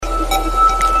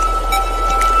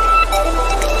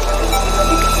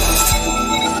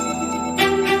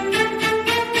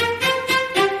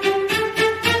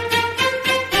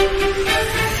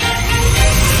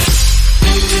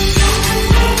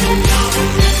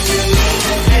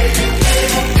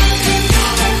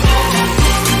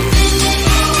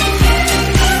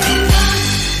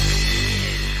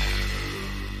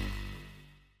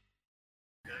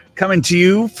Coming to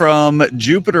you from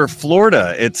Jupiter,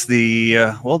 Florida. It's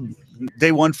the,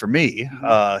 day one for me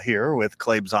here with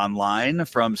ClaibsOnline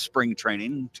from spring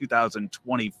training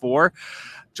 2024.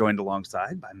 Joined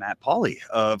alongside by Matt Pauley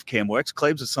of KMOX.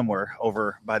 Claibs is somewhere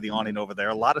over by the awning over there.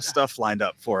 A lot of stuff lined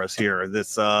up for us here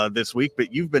this week,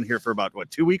 but you've been here for about,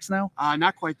 2 weeks now?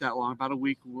 Not quite that long, about a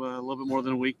week, a little bit more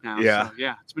than a week now. Yeah. So,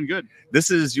 yeah, it's been good. This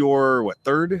is your,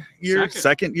 third year?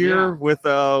 Second year with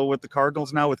the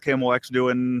Cardinals now, with KMOX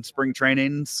doing spring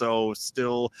training. So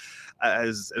still,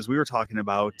 as we were talking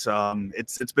about,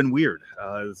 it's been weird,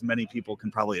 as many people can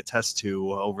probably attest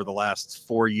to over the last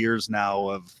 4 years now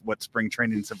of what spring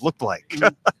trainings have looked like.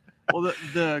 Well,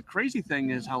 the crazy thing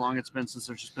is how long it's been since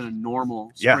there's just been a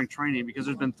normal spring training, because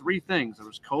there's been three things. There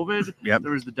was COVID,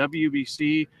 there was the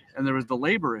WBC, and there was the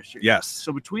labor issue. Yes.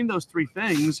 So between those three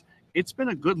things, it's been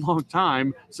a good long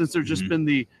time since there's just been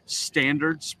the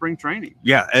standard spring training.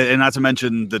 Yeah, and not to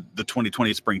mention the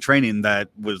 2020 spring training that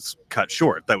was cut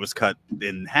short, that was cut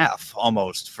in half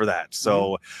almost for that.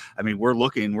 So, I mean, we're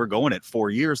going at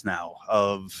 4 years now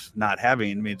of not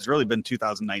having. I mean, it's really been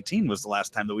 2019 was the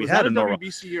last time that we had a normal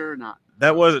WBC or not.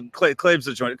 That wasn't Claibs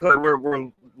that joined.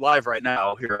 We're live right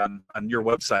now here on your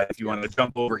website. If you want to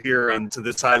jump over here and to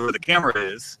this side where the camera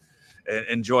is.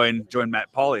 And join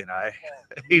Matt Pauley and I.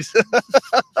 He's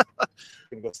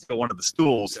gonna go steal one of the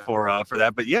stools for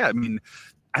that. But yeah, I mean,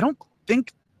 I don't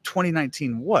think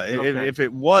 2019 was. Okay. If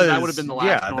it was, so that would have been the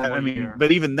last. Year.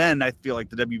 But even then, I feel like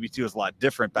the WBC was a lot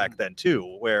different back then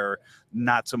too, where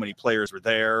not so many players were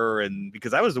there, and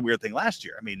because that was the weird thing last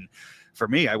year. I mean, for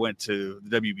me, I went to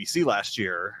the WBC last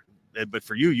year, but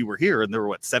for you were here, and there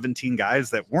were 17 guys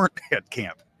that weren't at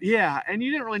camp. Yeah, and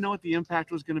you didn't really know what the impact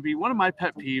was going to be. One of my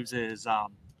pet peeves is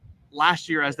last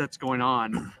year, as that's going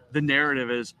on, the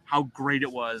narrative is how great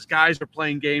it was. Guys are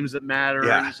playing games that matter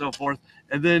and so forth.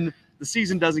 And then the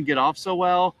season doesn't get off so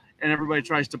well, and everybody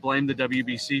tries to blame the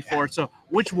WBC for it. So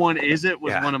which one is it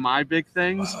was one of my big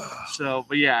things. So,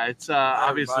 but yeah, it's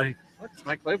obviously – it's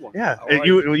Mike Claiborne. Yeah,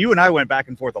 you and I went back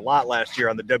and forth a lot last year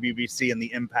on the WBC and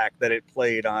the impact that it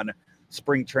played on –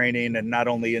 spring training and not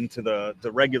only into the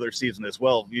regular season as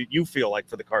well. You feel like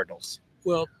for the Cardinals?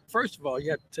 Well, first of all, you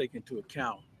have to take into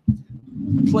account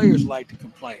players like to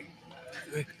complain.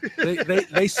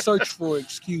 They search for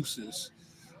excuses.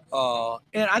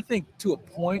 And I think to a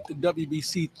point, the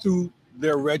WBC threw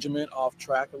their regiment off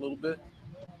track a little bit.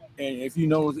 And if you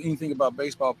know anything about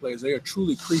baseball players, they are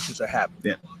truly creatures of habit.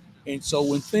 Yeah. And so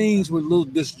when things were a little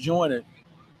disjointed,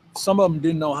 some of them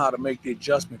didn't know how to make the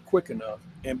adjustment quick enough.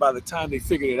 And by the time they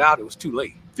figured it out, it was too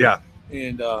late. Yeah.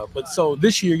 And but so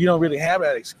this year, you don't really have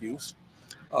that excuse.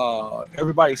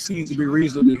 Everybody seems to be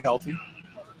reasonably healthy.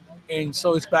 And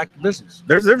so it's back to business.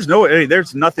 There's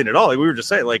nothing at all. Like we were just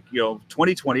saying,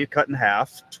 2020 cut in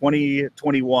half.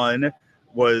 2021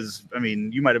 was, I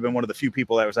mean, you might have been one of the few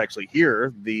people that was actually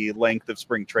here the length of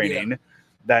spring training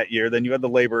that year. Then you had the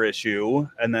labor issue.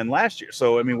 And then last year.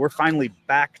 So, I mean, we're finally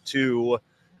back to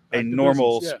a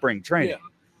normal spring training.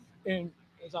 Yeah. And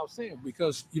as I was saying,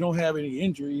 because you don't have any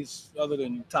injuries other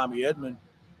than Tommy Edman,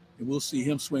 and we'll see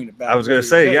him swing the bat. I was going to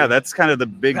say, that's kind of the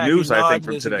big news, I think,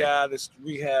 from today. A guy that's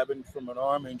rehabbing from an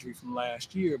arm injury from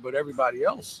last year, but everybody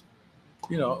else,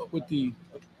 with the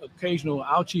occasional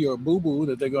ouchie or boo-boo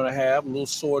that they're going to have, a little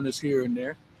soreness here and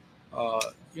there, they're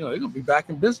going to be back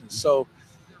in business. So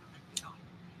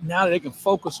now they can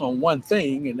focus on one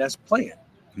thing, and that's playing.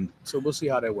 So we'll see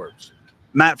how that works.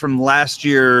 Matt, from last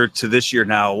year to this year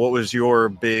now, what was your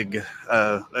big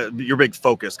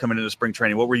focus coming into spring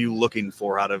training? What were you looking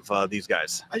for out of these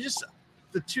guys?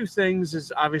 The two things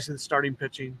is obviously the starting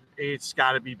pitching. It's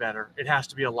got to be better. It has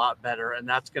to be a lot better, and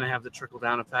that's going to have the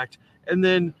trickle-down effect. And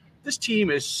then this team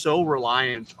is so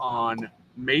reliant on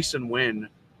Mason Wynn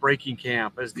breaking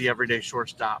camp as the everyday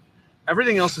shortstop.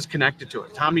 Everything else is connected to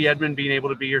it. Tommy Edman being able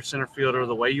to be your center fielder,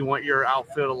 the way you want your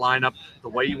outfield to line up, the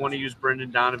way you want to use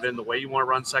Brendan Donovan, the way you want to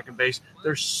run second base.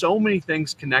 There's so many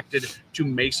things connected to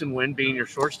Mason Wynn being your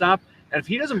shortstop. And if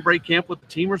he doesn't break camp with the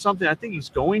team or something, I think he's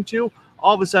going to.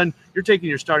 All of a sudden, you're taking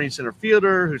your starting center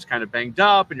fielder who's kind of banged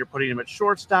up, and you're putting him at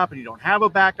shortstop, and you don't have a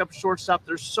backup shortstop.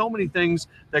 There's so many things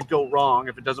that go wrong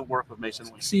if it doesn't work with Mason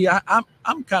Wynn. See,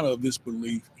 I'm kind of this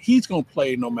belief. He's going to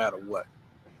play no matter what.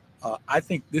 I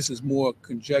think this is more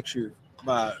conjecture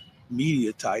by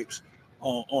media types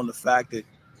on the fact that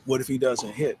what if he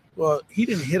doesn't hit? Well, he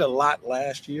didn't hit a lot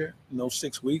last year in those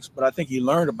 6 weeks, but I think he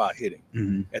learned about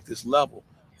hitting at this level.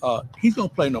 He's going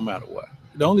to play no matter what.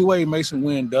 The only way Mason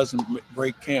Wynn doesn't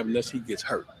break camp unless he gets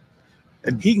hurt.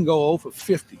 And he can go over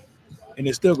 50, and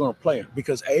they're still going to play him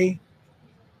because, A,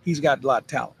 he's got a lot of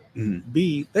talent.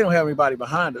 B, they don't have anybody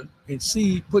behind her. And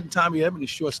C, putting Tommy Edman at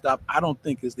shortstop, I don't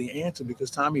think is the answer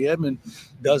because Tommy Edman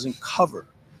doesn't cover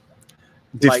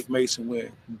like Mason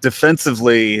Wynn.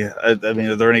 Defensively, I mean,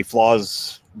 are there any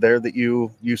flaws there that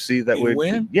you see that would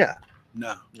win? Yeah.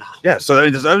 No. Yeah. So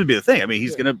that would be the thing. I mean,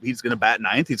 he's gonna bat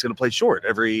ninth. He's gonna play short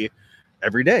every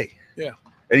day. Yeah.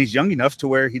 And he's young enough to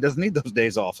where he doesn't need those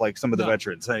days off like some of the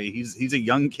veterans. I mean, he's a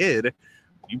young kid.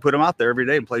 You put him out there every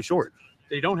day and play short.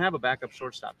 They don't have a backup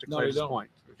shortstop to Claib's point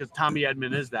because Tommy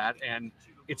Edman is that, and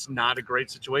it's not a great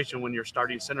situation when your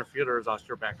starting center fielder is also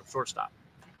your backup shortstop.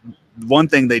 One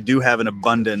thing they do have in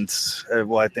abundance. I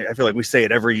feel like we say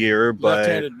it every year, but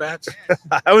left-handed bats.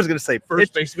 I was going to say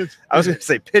first baseman. I was going to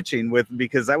say pitching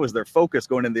because that was their focus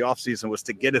going into the offseason was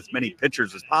to get as many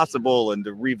pitchers as possible and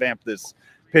to revamp this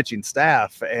pitching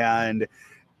staff. And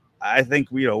I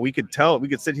think we could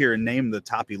sit here and name the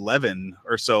top 11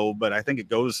 or so, but I think it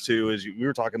goes to, as we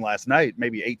were talking last night,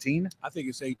 maybe 18. I think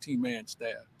it's 18-man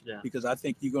staff. Yeah, because I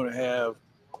think you're going to have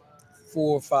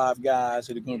 4 or 5 guys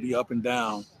that are going to be up and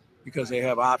down because they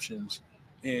have options.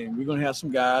 And we're going to have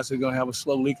some guys that are going to have a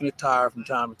slow leak in the tire from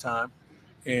time to time.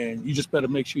 And you just better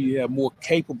make sure you have more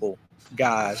capable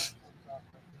guys.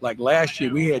 Like last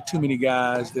year, we had too many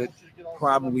guys that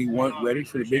probably weren't ready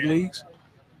for the big leagues.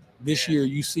 This year,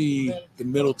 you see the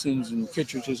Middletons and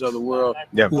Kittredges of the world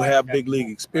who have big league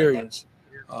experience.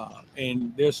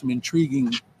 And there's some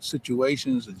intriguing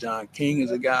situations. John King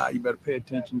is a guy you better pay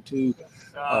attention to.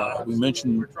 We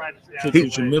mentioned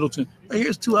Kittredge and Middleton. But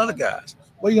here's 2 other guys.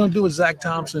 What are you going to do with Zach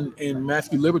Thompson and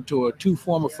Matthew Liberatore, 2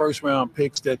 former first-round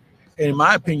picks that, in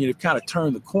my opinion, have kind of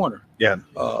turned the corner? Yeah.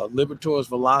 Liberatore's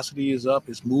velocity is up.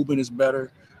 His movement is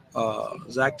better.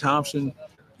 Zach Thompson,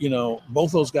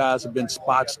 both those guys have been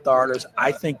spot starters.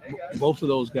 I think both of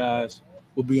those guys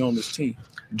will be on this team.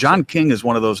 John King is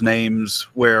one of those names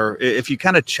where if you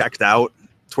kind of checked out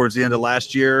towards the end of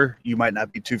last year, you might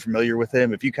not be too familiar with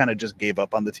him. If you kind of just gave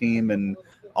up on the team in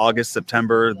August,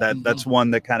 September, that's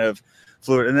one that kind of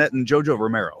flew. And JoJo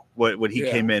Romero, what he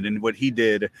came in and what he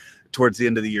did towards the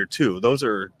end of the year too. Those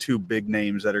are 2 big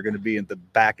names that are going to be at the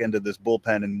back end of this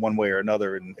bullpen in one way or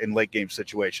another in late game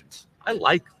situations. I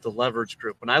like the leverage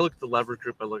group. When I look at the leverage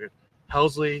group, I look at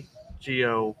Helsley,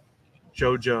 Gio,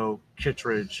 JoJo,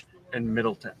 Kittredge, and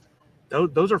Middleton.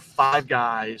 Those are 5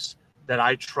 guys that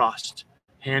I trust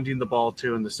handing the ball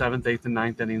to in the 7th, 8th, and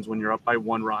 9th innings when you're up by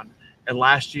 1 run. And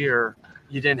last year,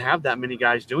 you didn't have that many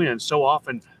guys doing it. And so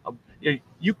often,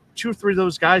 you 2 or 3 of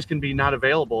those guys can be not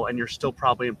available, and you're still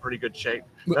probably in pretty good shape.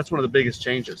 That's one of the biggest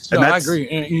changes. No, I agree.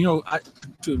 And,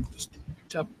 to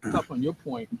tap on your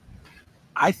point,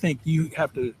 I think you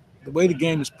have to – the way the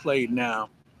game is played now,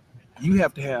 you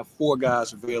have to have 4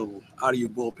 guys available out of your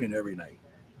bullpen every night.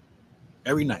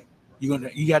 Every night.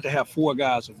 You have to have 4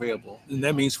 guys available. And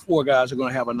that means 4 guys are going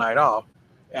to have a night off.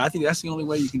 And I think that's the only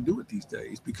way you can do it these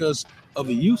days because of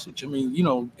the usage. I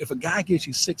mean, if a guy gives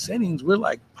you 6 innings, we're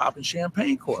like popping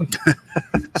champagne corks.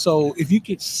 So if you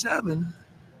get 7,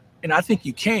 and I think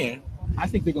you can, I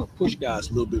think they're going to push guys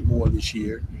a little bit more this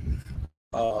year.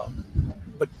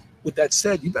 But with that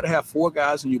said, you better have 4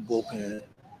 guys in your bullpen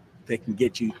that can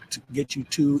get you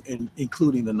to and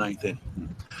including the 9th inning.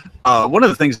 One of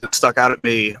the things that stuck out at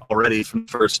me already from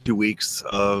the first 2 weeks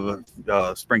of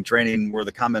spring training were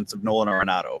the comments of Nolan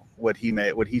Arenado. What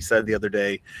he said the other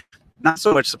day, not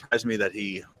so much surprised me that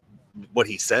what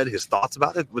he said, his thoughts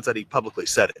about it, was that he publicly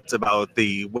said it. It's about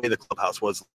the way the clubhouse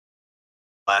was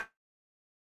last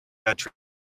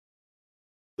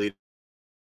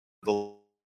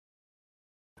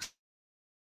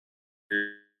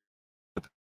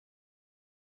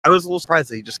I was a little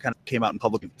surprised that he just kind of came out in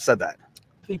public and said that.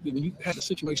 I think that when you had the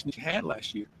situation that you had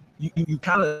last year, you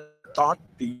kind of thought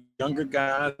the younger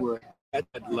guys were at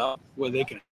that level where they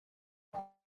can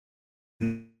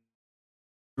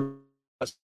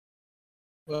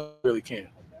really can.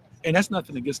 And that's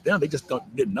nothing against them. They just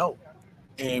didn't know.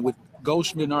 And with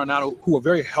Goldschmidt and Arenado, who are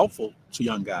very helpful to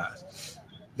young guys,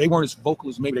 they weren't as vocal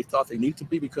as maybe they thought they needed to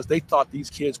be because they thought these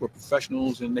kids were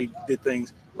professionals and they did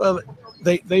things. Well,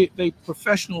 they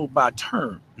professional by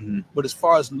term, but as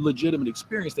far as legitimate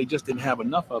experience, they just didn't have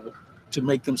enough of it to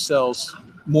make themselves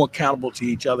more accountable to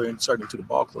each other and certainly to the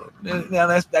ball club. Now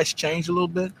that's changed a little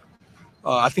bit.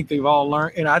 I think they've all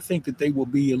learned, and I think that they will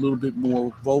be a little bit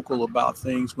more vocal about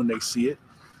things when they see it.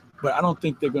 But I don't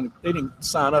think they didn't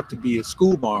sign up to be a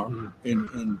school marm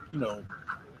and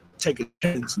take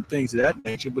attendance and things of that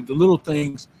nature. But the little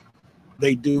things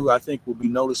they do, I think, will be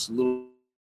noticed a little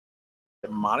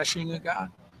admonishing a guy.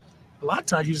 A lot of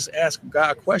times you just ask a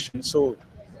guy a question. So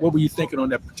what were you thinking on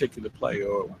that particular play?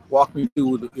 Or walk me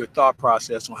through your thought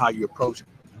process on how you approach it.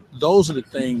 those are the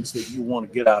things that you want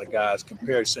to get out of guys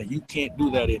compared to saying you can't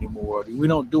do that anymore. We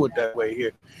don't do it that way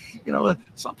here.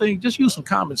 Something, just use some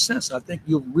common sense. I think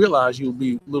you'll realize you'll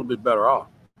be a little bit better off.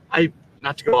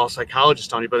 Not to go all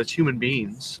psychologist on you, but as human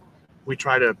beings, we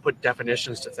try to put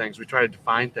definitions to things. We try to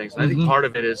define things. And I think part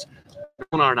of it is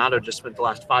Nolan Arenado just spent the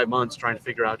last 5 months trying to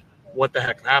figure out what the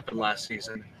heck happened last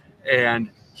season. And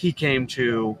he came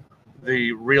to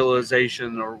the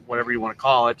realization, or whatever you want to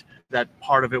call it, that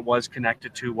part of it was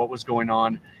connected to what was going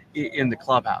on in the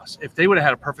clubhouse. If they would have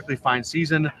had a perfectly fine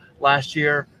season last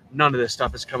year, none of this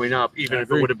stuff is coming up, even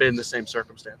if it would have been the same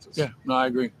circumstances. Yeah, no, I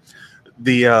agree.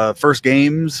 The first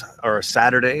games are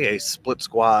Saturday, a split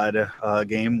squad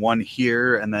game, one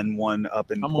here and then one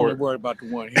up in I'm only worried about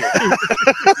the one here.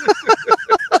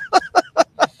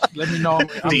 Let me know.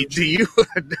 Do you?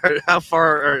 How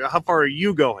far are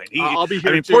you going? I'll be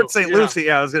here too. Port St. Lucie.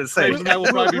 Yeah, I was going to say.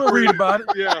 We'll read about it.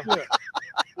 Yeah.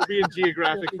 We'll be in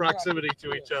geographic proximity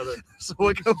to each other. So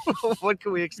what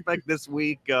can we expect this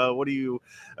week? What do you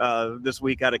this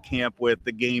week out of camp with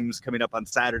the games coming up on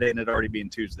Saturday and it already being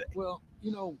Tuesday? Well,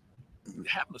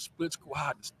 having a split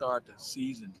squad to start the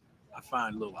season, I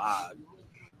find a little odd.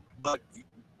 But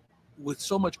with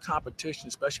so much competition,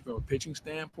 especially from a pitching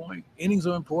standpoint, innings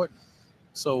are important.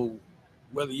 So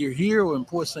whether you're here or in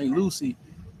Port St. Lucie,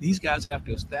 these guys have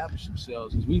to establish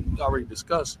themselves. As we've already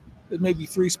discussed, there may be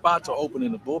 3 spots are open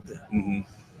in the bullpen.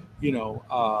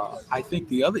 I think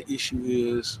the other issue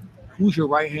is who's your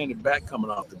right-handed back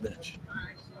coming off the bench.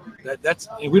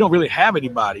 And we don't really have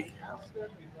anybody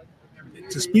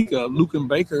to speak of. Lucan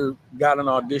Baker got an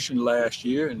audition last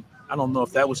year, and I don't know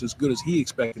if that was as good as he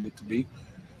expected it to be.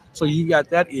 So you got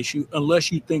that issue,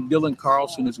 unless you think Dylan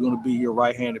Carlson is going to be your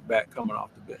right-handed back coming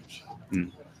off the bench.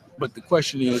 But the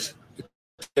question is, if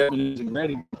Devin isn't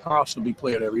ready, Carlson will be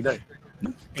playing every day.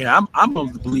 And I'm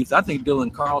of the belief, I think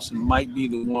Dylan Carlson might be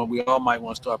the one we all might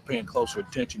want to start paying closer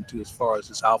attention to as far as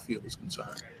this outfield is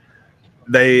concerned.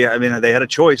 They had a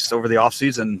choice over the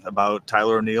offseason about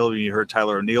Tyler O'Neill. You heard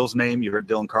Tyler O'Neill's name, you heard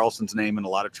Dylan Carlson's name, and a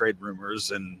lot of trade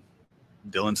rumors, and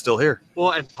Dylan's still here.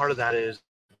 Well, and part of that is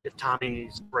if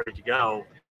Tommy's ready to go,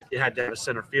 you had to have a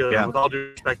center field. Yeah. With all due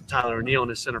respect to Tyler O'Neill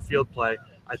and his center field play,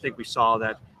 I think we saw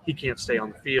that he can't stay on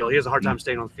the field. He has a hard time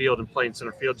staying on the field, and playing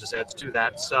center field just adds to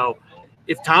that. So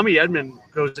if Tommy Edman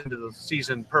goes into the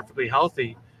season perfectly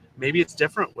healthy, maybe it's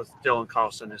different with Dylan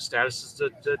Carlson. His status is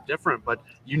different, but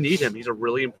you need him. He's a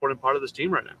really important part of this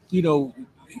team right now.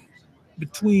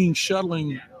 Between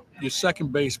shuttling your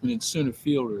second baseman and center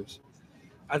fielders,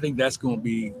 I think that's going to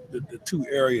be the 2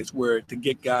 areas where to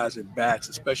get guys at bats,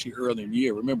 especially early in the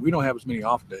year. Remember, we don't have as many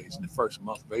off days in the first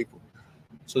month of April.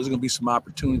 So there's going to be some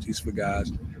opportunities for guys.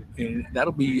 And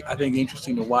that'll be, I think,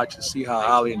 interesting to watch and see how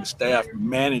Ali and the staff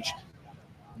manage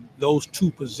those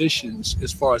 2 positions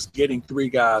as far as getting 3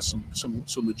 guys some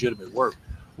legitimate work.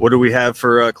 What do we have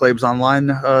for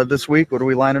ClaibsOnline this week? What are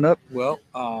we lining up? Well,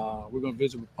 we're going to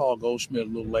visit with Paul Goldschmidt a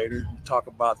little later and talk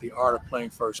about the art of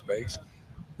playing first base.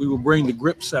 We will bring the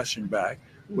grip session back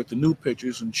with the new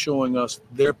pitchers and showing us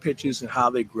their pitches and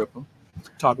how they grip them.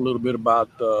 Talk a little bit about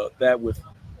that with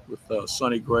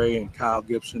Sonny Gray and Kyle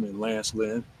Gibson and Lance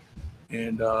Lynn.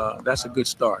 And that's a good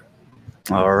start.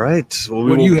 All right. Well,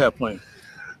 what do you have planned?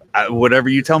 Whatever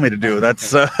you tell me to do.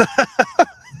 That's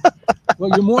well,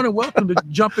 you're more than welcome to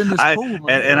jump in this pool.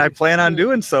 And I plan on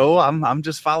doing so. I'm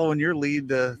just following your lead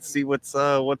to see what's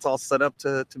all set up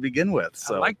to begin with.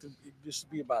 So I like to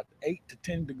just be about 8 to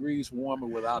 10 degrees warmer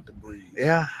without the breeze.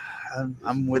 Yeah,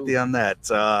 I'm with you on that.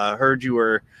 Heard you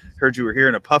were here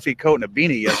in a puffy coat and a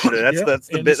beanie yesterday. That's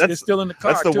the bit. That's still in the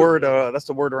car. That's the word. That's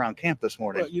the word around camp this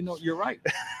morning. Well, you're right.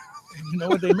 You know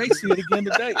what? They may see it again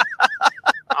today.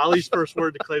 Ollie's first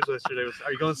word to Claibs yesterday was,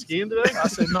 "Are you going skiing today?" I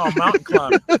said, "No, I'm mountain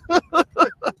climbing."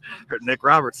 Heard Nick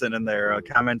Robertson in there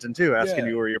commenting too, asking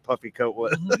you where your puffy coat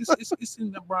was. It's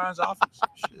in Brian's office.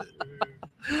 Shit.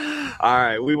 All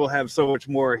right, we will have so much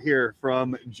more here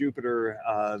from Jupiter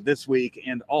this week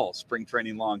and all spring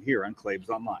training long here on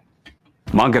ClaibsOnline.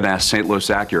 Munganast St. Louis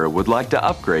Acura would like to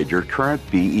upgrade your current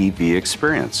BEV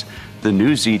experience. The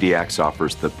new ZDX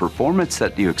offers the performance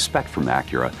that you expect from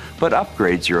Acura, but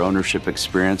upgrades your ownership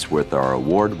experience with our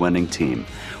award-winning team.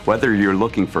 Whether you're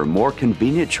looking for a more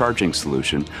convenient charging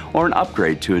solution or an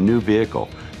upgrade to a new vehicle,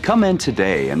 come in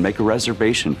today and make a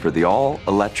reservation for the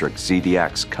all-electric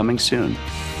ZDX coming soon.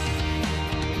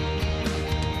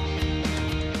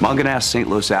 Munganast St.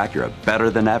 Louis Acura,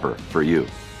 better than ever for you.